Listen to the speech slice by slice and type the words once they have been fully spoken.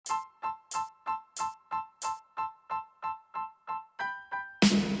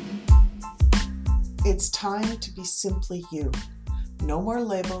It's time to be simply you. No more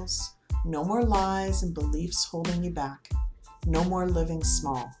labels, no more lies and beliefs holding you back. No more living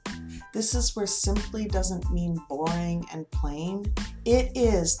small. This is where simply doesn't mean boring and plain. It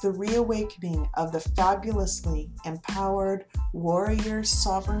is the reawakening of the fabulously empowered warrior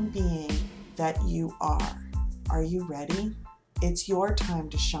sovereign being that you are. Are you ready? It's your time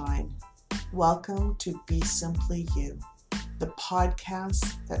to shine. Welcome to Be Simply You, the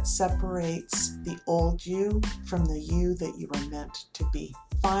podcast that separates the old you from the you that you were meant to be.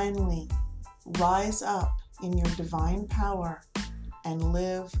 Finally, rise up in your divine power and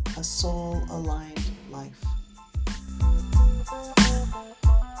live a soul-aligned life.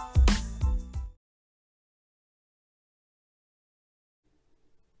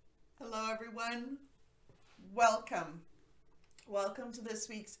 Hello everyone, welcome. Welcome to this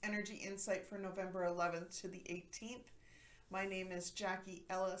week's Energy Insight for November 11th to the 18th. My name is Jackie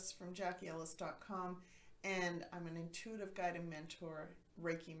Ellis from JackieEllis.com, and I'm an intuitive guide and mentor,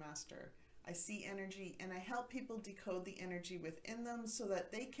 Reiki master. I see energy and I help people decode the energy within them so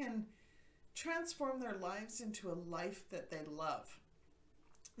that they can transform their lives into a life that they love.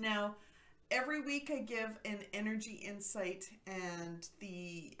 Now, every week I give an energy insight, and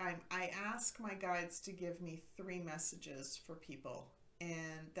I ask my guides to give me 3 messages for people,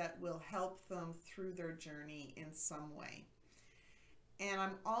 and that will help them through their journey in some way. And I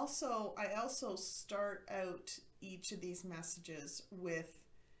also start out each of these messages with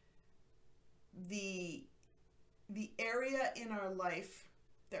the area in our life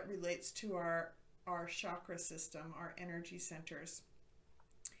that relates to our chakra system, our energy centers,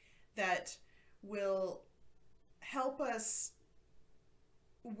 that will help us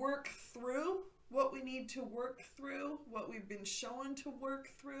work through what we need to work through, what we've been shown to work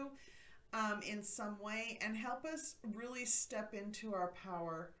through in some way, and help us really step into our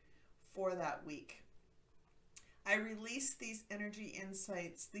power for that week. I release these energy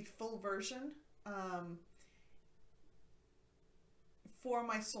insights, the full version, for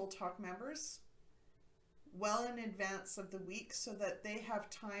my Soul Talk members well in advance of the week, so that they have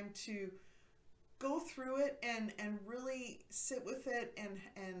time to go through it and really sit with it and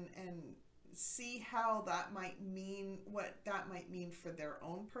see how that might mean, what that might mean for their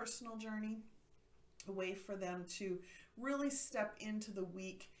own personal journey, a way for them to really step into the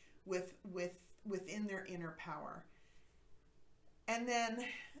week within their inner power. And then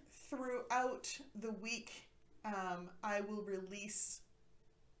throughout the week, I will release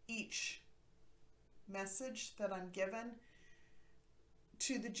each message that I'm given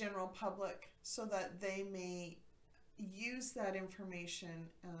to the general public so that they may use that information,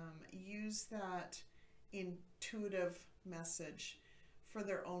 use that intuitive message for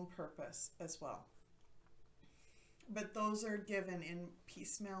their own purpose as well. But those are given in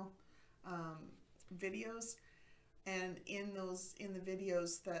piecemeal videos, and in the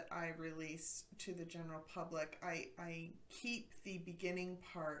videos that I release to the general public, I keep the beginning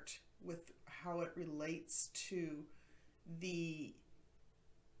part with how it relates to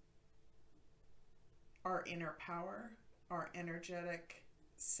our inner power, our energetic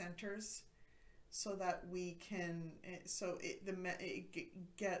centers, so that we can,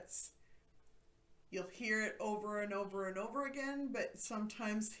 you'll hear it over and over and over again, but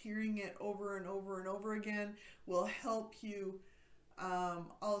sometimes hearing it over and over and over again will help you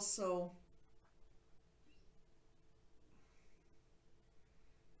also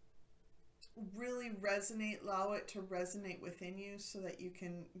really allow it to resonate within you, so that you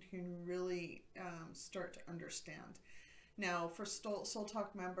can really start to understand. Now, for Soul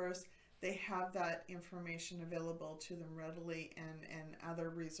Talk members, they have that information available to them readily, and other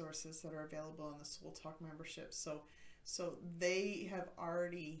resources that are available in the Soul Talk membership. So they have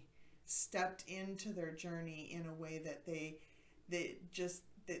already stepped into their journey in a way that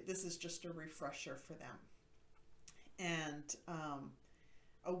this is just a refresher for them, and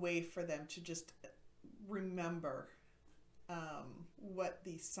a way for them to just remember what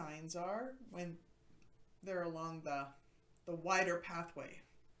these signs are when they're along the wider pathway,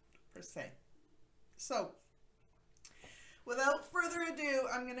 per se. So, without further ado,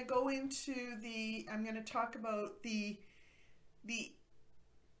 I'm going to go into I'm going to talk about the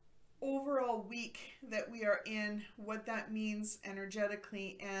overall week that we are in, what that means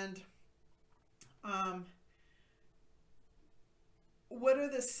energetically, and what are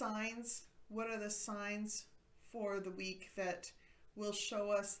the signs for the week that will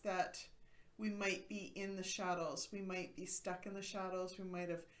show us that we might be in the shadows, we might be stuck in the shadows, we might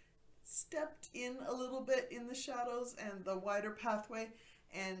have stepped in a little bit in the shadows and the wider pathway,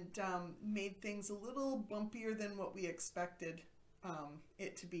 and made things a little bumpier than what we expected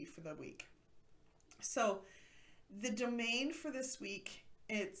it to be for the week. So the domain for this week,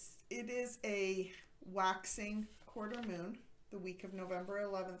 it is a waxing quarter moon, the week of November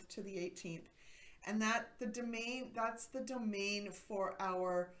 11th to the 18th. And that's the domain for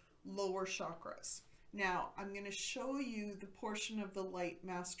our lower chakras. Now, I'm going to show you the portion of the light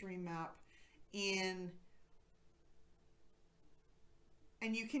mastery map and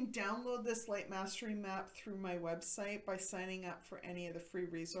you can download this light mastery map through my website by signing up for any of the free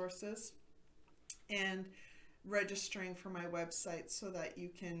resources and registering for my website so that you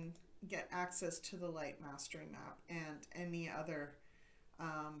can get access to the light mastery map and any other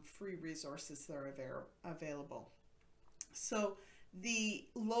free resources that are available. So the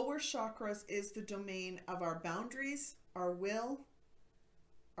lower chakras is the domain of our boundaries, our will,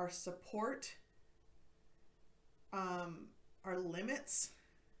 our support, our limits,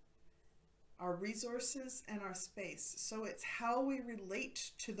 our resources, and our space. So it's how we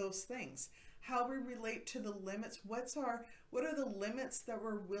relate to those things, how we relate to the limits. What are the limits that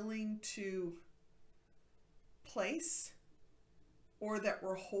we're willing to place or that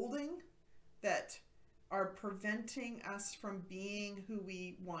we're holding that are preventing us from being who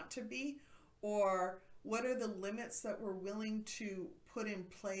we want to be? Or what are the limits that we're willing to put in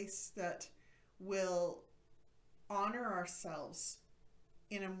place that will honor ourselves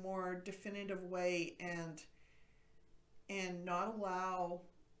in a more definitive way and not allow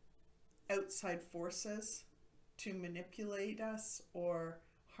outside forces to manipulate us or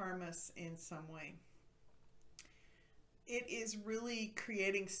harm us in some way? It is really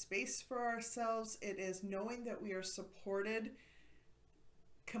creating space for ourselves. It is knowing that we are supported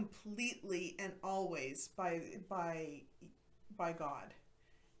completely and always by God,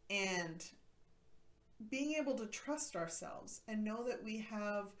 and being able to trust ourselves and know that we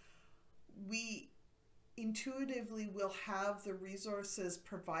intuitively will have the resources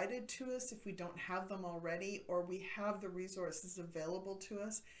provided to us if we don't have them already, or we have the resources available to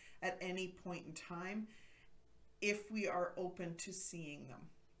us at any point in time if we are open to seeing them.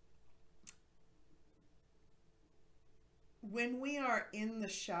 When we are in the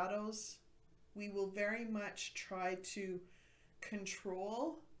shadows, we will very much try to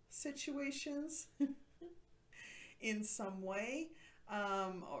control situations in some way,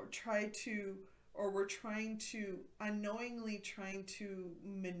 or we're trying to unknowingly trying to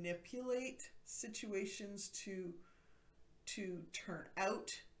manipulate situations to turn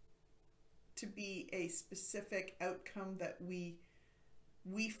out to be a specific outcome that we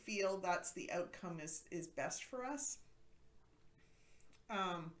feel that's the outcome is best for us.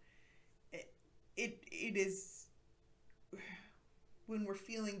 It is when we're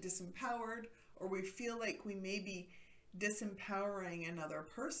feeling disempowered, or we feel like we may be disempowering another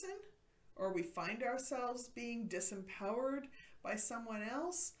person, or we find ourselves being disempowered by someone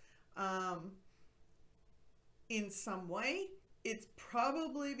else in some way. It's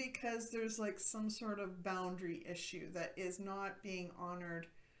probably because there's like some sort of boundary issue that is not being honored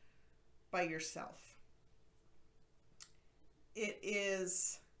by yourself. It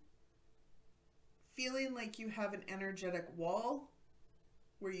is feeling like you have an energetic wall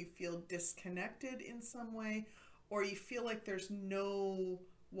where you feel disconnected in some way, or you feel like there's no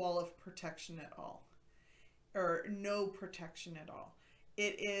wall of protection at all, or no protection at all.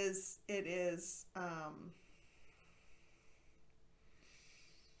 It is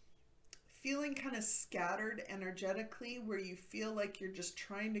feeling kind of scattered energetically, where you feel like you're just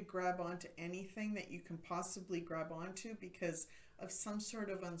trying to grab onto anything that you can possibly grab onto because of some sort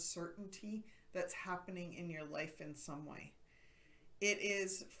of uncertainty that's happening in your life in some way. It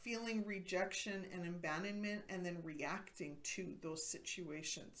is feeling rejection and abandonment and then reacting to those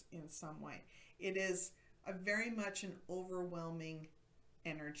situations in some way. It is a very much an overwhelming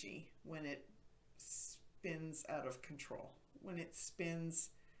energy when it spins out of control, when it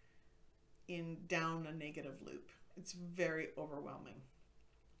spins down a negative loop. It's very overwhelming.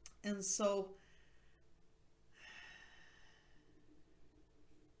 And so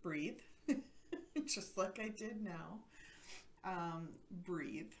breathe, just like I did now.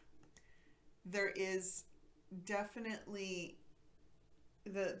 Breathe. There is definitely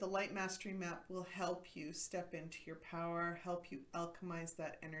the light mastery map will help you step into your power, help you alchemize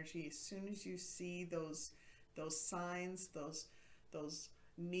that energy. As soon as you see those signs, those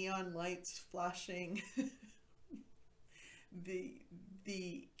neon lights flashing, the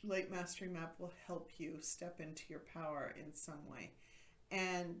light mastery map will help you step into your power in some way.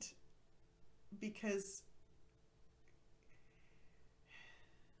 And because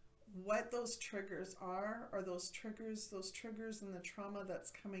what those triggers are those triggers and the trauma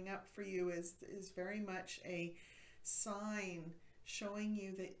that's coming up for you is very much a sign showing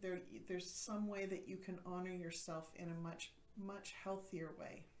you that there's some way that you can honor yourself in a much healthier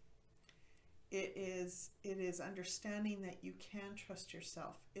way. It is understanding that you can trust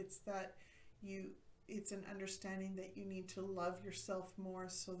yourself. It's an understanding that you need to love yourself more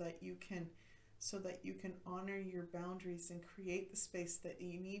so that you can honor your boundaries and create the space that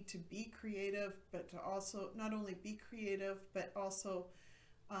you need to be creative, but to also not only be creative, but also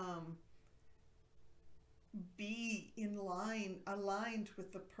be aligned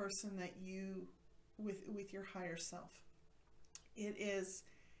with the person that you, with your higher self. It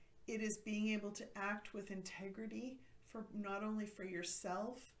is being able to act with integrity for not only for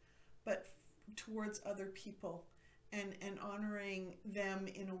yourself, but towards other people, and honoring them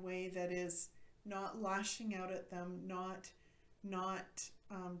in a way that is not lashing out at them, not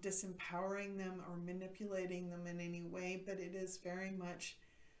disempowering them or manipulating them in any way, but it is very much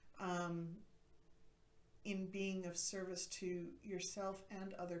in being of service to yourself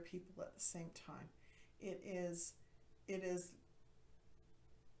and other people at the same time. It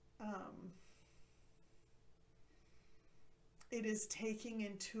is taking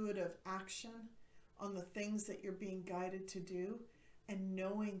intuitive action on the things that you're being guided to do, and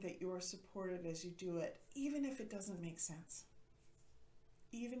knowing that you are supported as you do it, even if it doesn't make sense.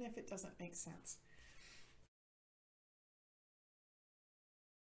 Even if it doesn't make sense.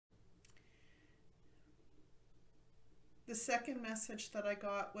 The second message that I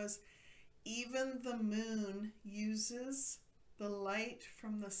got was, even the moon uses the light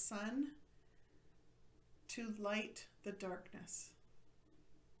from the sun to light the darkness.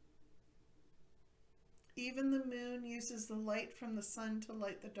 Even the moon uses the light from the sun to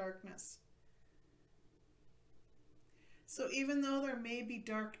light the darkness. So even though there may be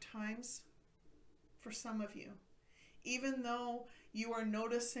dark times for some of you, even though you are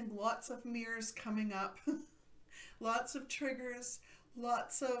noticing lots of mirrors coming up, lots of triggers,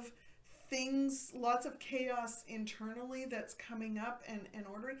 lots of things, lots of chaos internally that's coming up and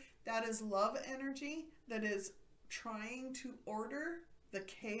ordering, that is love energy that is trying to order the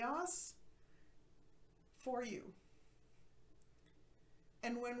chaos for you.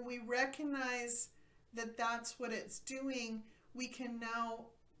 And when we recognize that that's what it's doing, we can now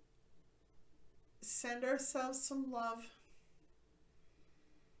send ourselves some love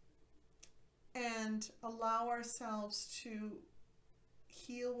and allow ourselves to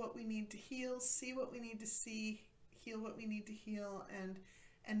heal what we need to heal, see what we need to see, heal what we need to heal,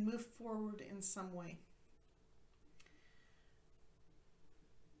 and move forward in some way.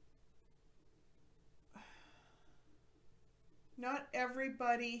 Not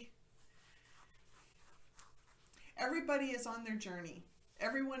everybody is on their journey.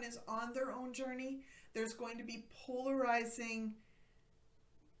 Everyone is on their own journey. There's going to be polarizing,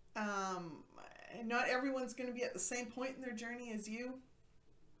 not everyone's going to be at the same point in their journey as you.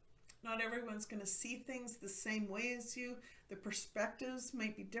 Not everyone's going to see things the same way as you. The perspectives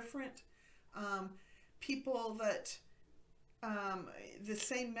might be different. People that the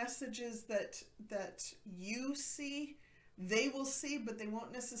same messages that you see, they will see, but they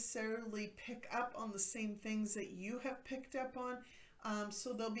won't necessarily pick up on the same things that you have picked up on.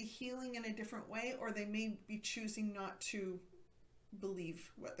 So they'll be healing in a different way, or they may be choosing not to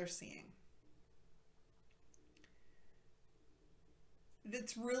believe what they're seeing.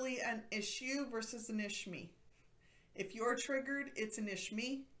 It's really an issue versus an ish-me. If you're triggered, it's an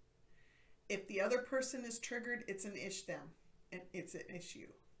ish-me. If the other person is triggered, it's an ish-them. And it's an issue.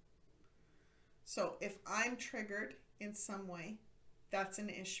 So if I'm triggered in some way, that's an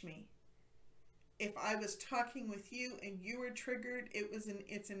ish-me. If I was talking with you and you were triggered,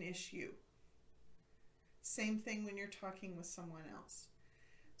 it's an issue. Same thing when you're talking with someone else.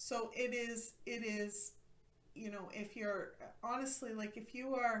 So it is, if you're honestly, like if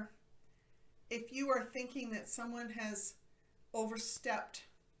you are thinking that someone has overstepped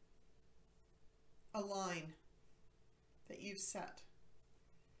a line that you've set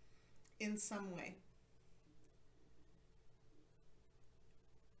in some way,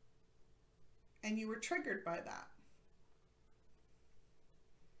 and you were triggered by that,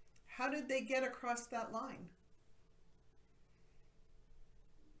 how did they get across that line?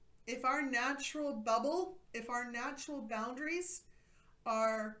 If our natural bubble, if our natural boundaries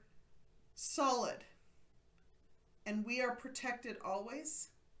are solid and we are protected always,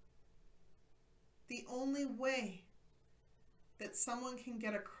 the only way that someone can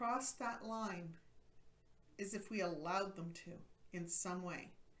get across that line is if we allowed them to in some way.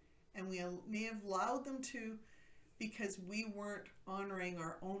 And we may have allowed them to because we weren't honoring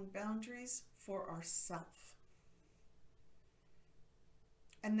our own boundaries for ourselves.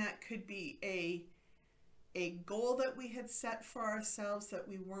 And that could be a goal that we had set for ourselves that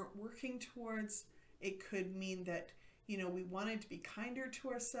we weren't working towards. It could mean that, we wanted to be kinder to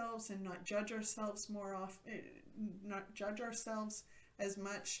ourselves and not judge ourselves more often, not judge ourselves as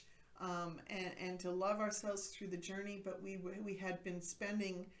much, and to love ourselves through the journey. But we had been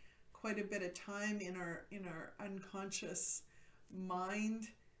spending quite a bit of time in our unconscious mind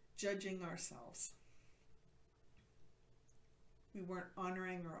judging ourselves. We weren't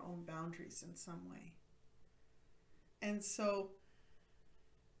honoring our own boundaries in some way. And so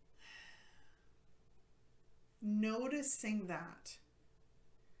noticing that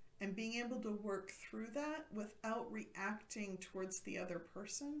and being able to work through that without reacting towards the other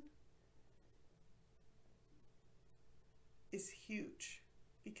person is huge,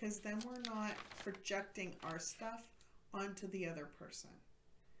 because then we're not projecting our stuff onto the other person.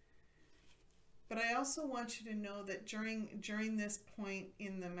 But I also want you to know that during this point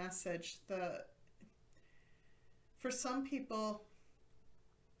in the message, for some people,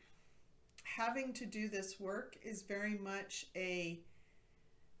 having to do this work is very much a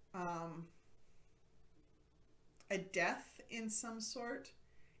death in some sort.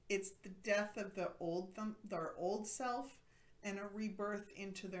 It's the death of their old self and a rebirth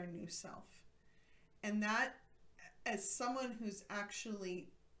into their new self. And that, as someone who's actually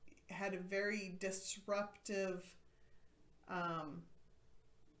had a very disruptive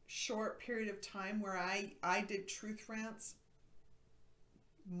short period of time where I did truth rants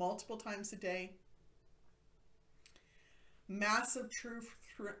multiple times a day, massive truth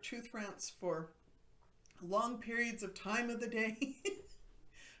rants for long periods of time of the day,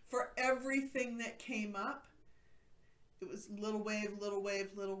 for everything that came up. It was little wave, little wave,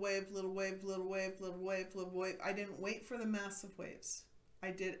 little wave, little wave, little wave, little wave, little wave. I didn't wait for the massive waves. I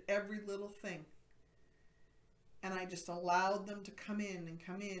did every little thing. And I just allowed them to come in and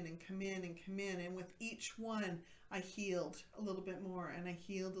come in and come in and come in. And with each one, I healed a little bit more, and I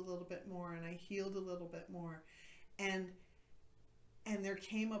healed a little bit more, and I healed a little bit more. And there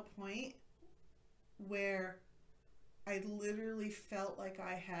came a point where I literally felt like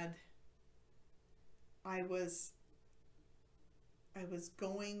I was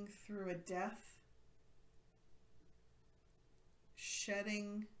going through a death,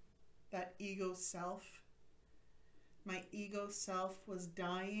 shedding that ego self. My ego self was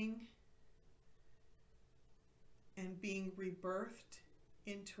dying and being rebirthed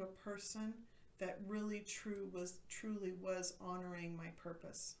into a person that really truly was honoring my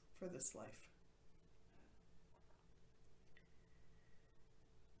purpose for this life.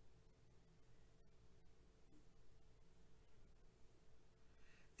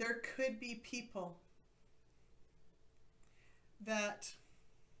 There could be people that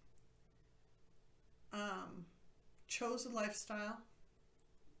chose a lifestyle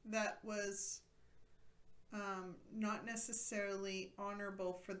that was not necessarily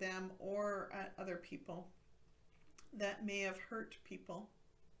honorable for them or other people, that may have hurt people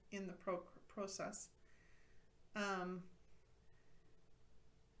in the process.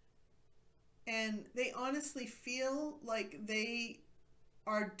 And they honestly feel like they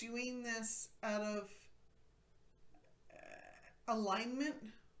are doing this out of alignment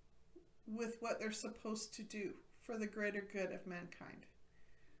with what they're supposed to do for the greater good of mankind,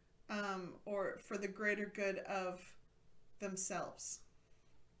 or for the greater good of themselves.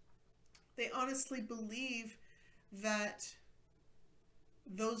 They honestly believe that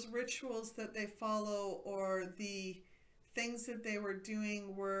those rituals that they follow or the things that they were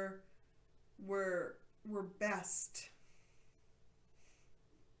doing were best.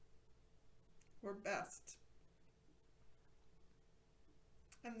 Were best.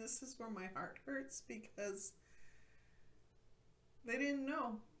 And this is where my heart hurts, because they didn't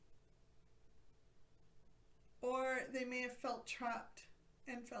know. Or they may have felt trapped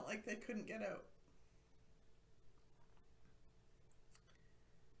and felt like they couldn't get out.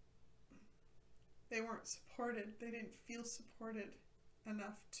 They weren't supported. They didn't feel supported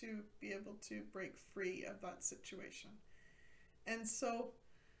enough to be able to break free of that situation. And so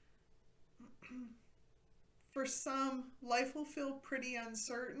for some, life will feel pretty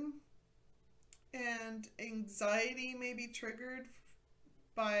uncertain, and anxiety may be triggered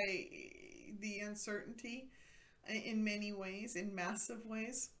by the uncertainty in many ways, in massive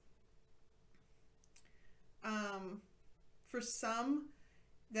ways. For some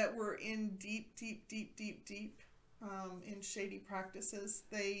that were in deep in shady practices,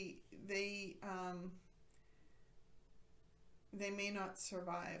 they may not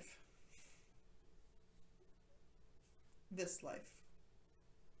survive this life.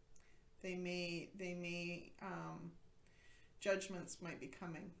 They may judgments might be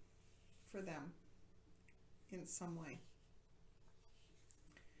coming for them. in some way.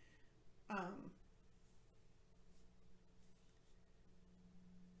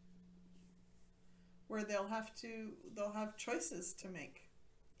 Where they'll have choices to make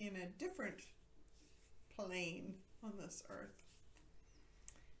in a different plane on this earth.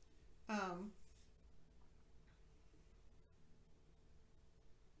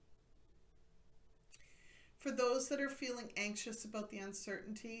 For those that are feeling anxious about the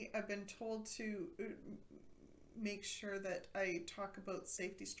uncertainty, I've been told to make sure that I talk about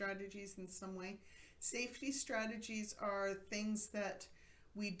safety strategies in some way. Safety strategies are things that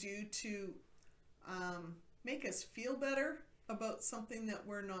we do to make us feel better about something that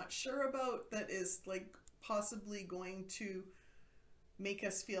we're not sure about, that is like possibly going to make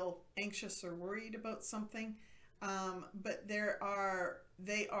us feel anxious or worried about something. But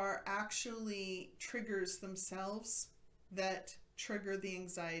they are actually triggers themselves that trigger the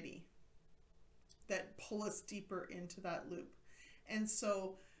anxiety, that pull us deeper into that loop. And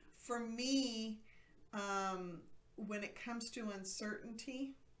so for me, when it comes to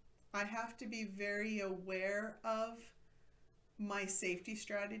uncertainty, I have to be very aware of my safety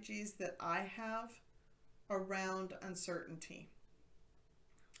strategies that I have around uncertainty.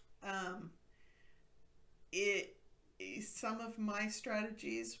 Some of my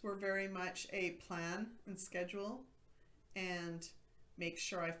strategies were very much a plan and schedule and make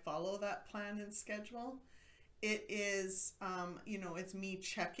sure I follow that plan and schedule. It is, it's me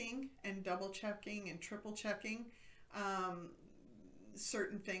checking and double checking and triple checking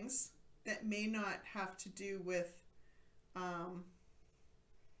certain things that may not have to do with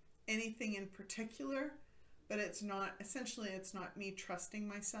anything in particular, but it's not me trusting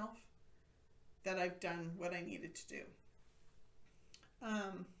myself that I've done what I needed to do.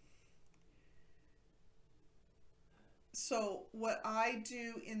 So what I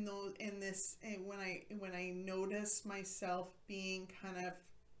do when I notice myself being kind of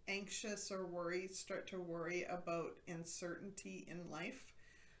anxious or worried, start to worry about uncertainty in life,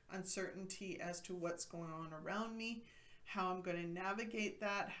 uncertainty as to what's going on around me, how I'm going to navigate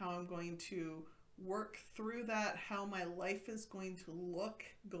that, how I'm going to work through that, how my life is going to look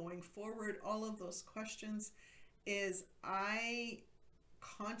going forward, all of those questions, is I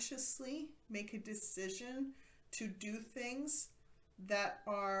consciously make a decision to do things that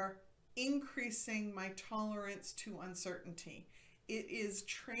are increasing my tolerance to uncertainty. It is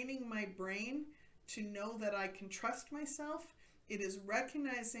training my brain to know that I can trust myself. It is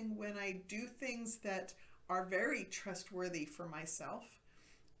recognizing when I do things that are very trustworthy for myself.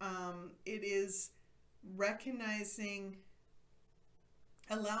 It is recognizing,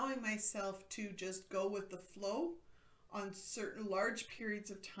 allowing myself to just go with the flow on certain large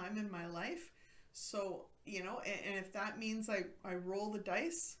periods of time in my life. So, and if that means I roll the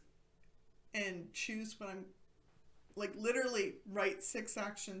dice and choose what I'm, like, literally write 6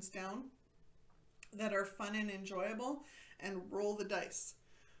 actions down that are fun and enjoyable and roll the dice.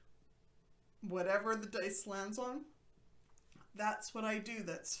 Whatever the dice lands on, that's what I do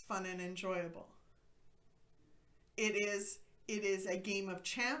that's fun and enjoyable. It is a game of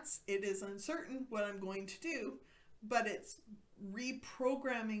chance. It is uncertain what I'm going to do, but it's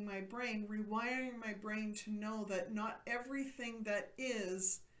reprogramming my brain, rewiring my brain to know that not everything that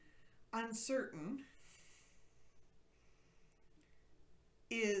is uncertain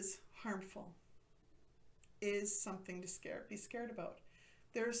is harmful, is something to be scared about.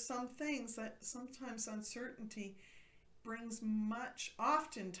 There are some things that sometimes uncertainty brings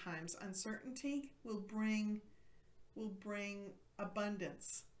oftentimes uncertainty will bring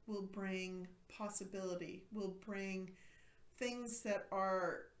abundance, will bring possibility, will bring things that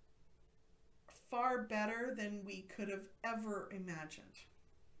are far better than we could have ever imagined.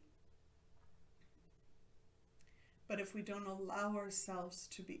 But if we don't allow ourselves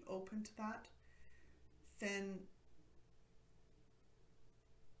to be open to that, then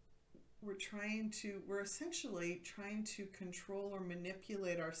we're essentially trying to control or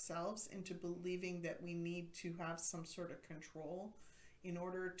manipulate ourselves into believing that we need to have some sort of control in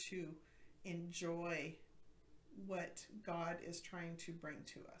order to enjoy what God is trying to bring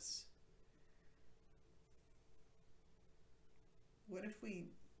to us. What if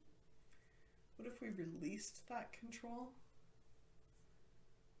we released that control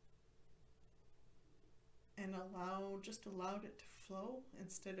and allowed it to flow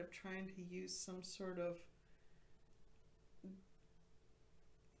instead of trying to use some sort of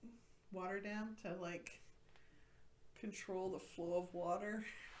water dam to control the flow of water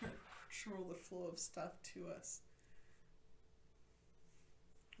or control the flow of stuff to us?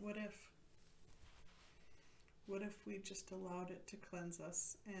 What if we just allowed it to cleanse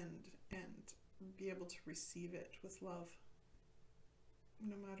us and be able to receive it with love,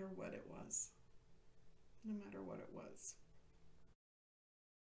 no matter what it was. No matter what it was.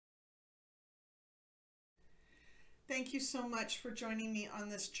 Thank you so much for joining me on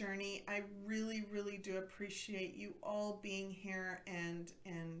this journey. I really, really do appreciate you all being here and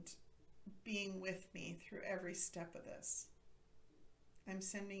being with me through every step of this. I'm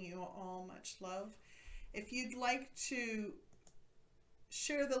sending you all much love. If you'd like to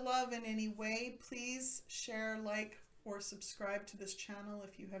share the love in any way, please share, like, or subscribe to this channel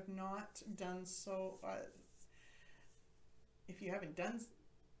if you have not done so. If you haven't done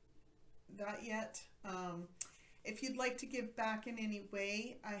that yet. If you'd like to give back in any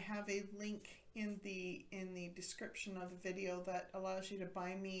way, I have a link in the description of the video that allows you to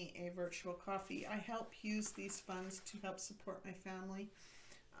buy me a virtual coffee. I help use these funds to help support my family.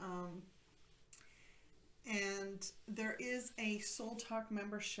 And there is a Soul Talk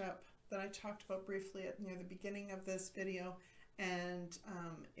membership that I talked about briefly near the beginning of this video, and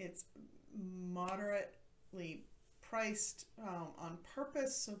it's moderately priced on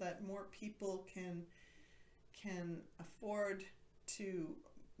purpose so that more people can afford to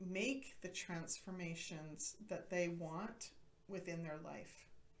make the transformations that they want within their life.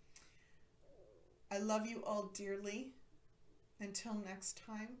 I love you all dearly. Until next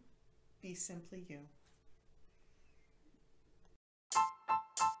time, be simply you.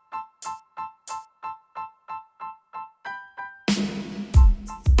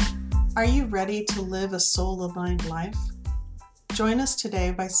 Are you ready to live a soul-aligned life? Join us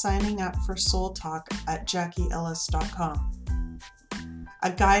today by signing up for Soul Talk at JackieEllis.com,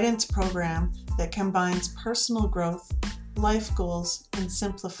 a guidance program that combines personal growth, life goals, and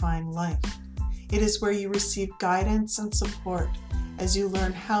simplifying life. It is where you receive guidance and support as you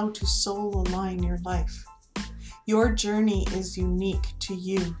learn how to soul align your life. Your journey is unique to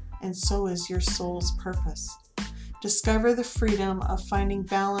you, and so is your soul's purpose. Discover the freedom of finding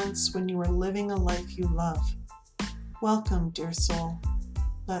balance when you are living a life you love. Welcome, dear soul.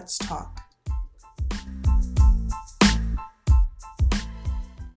 Let's talk.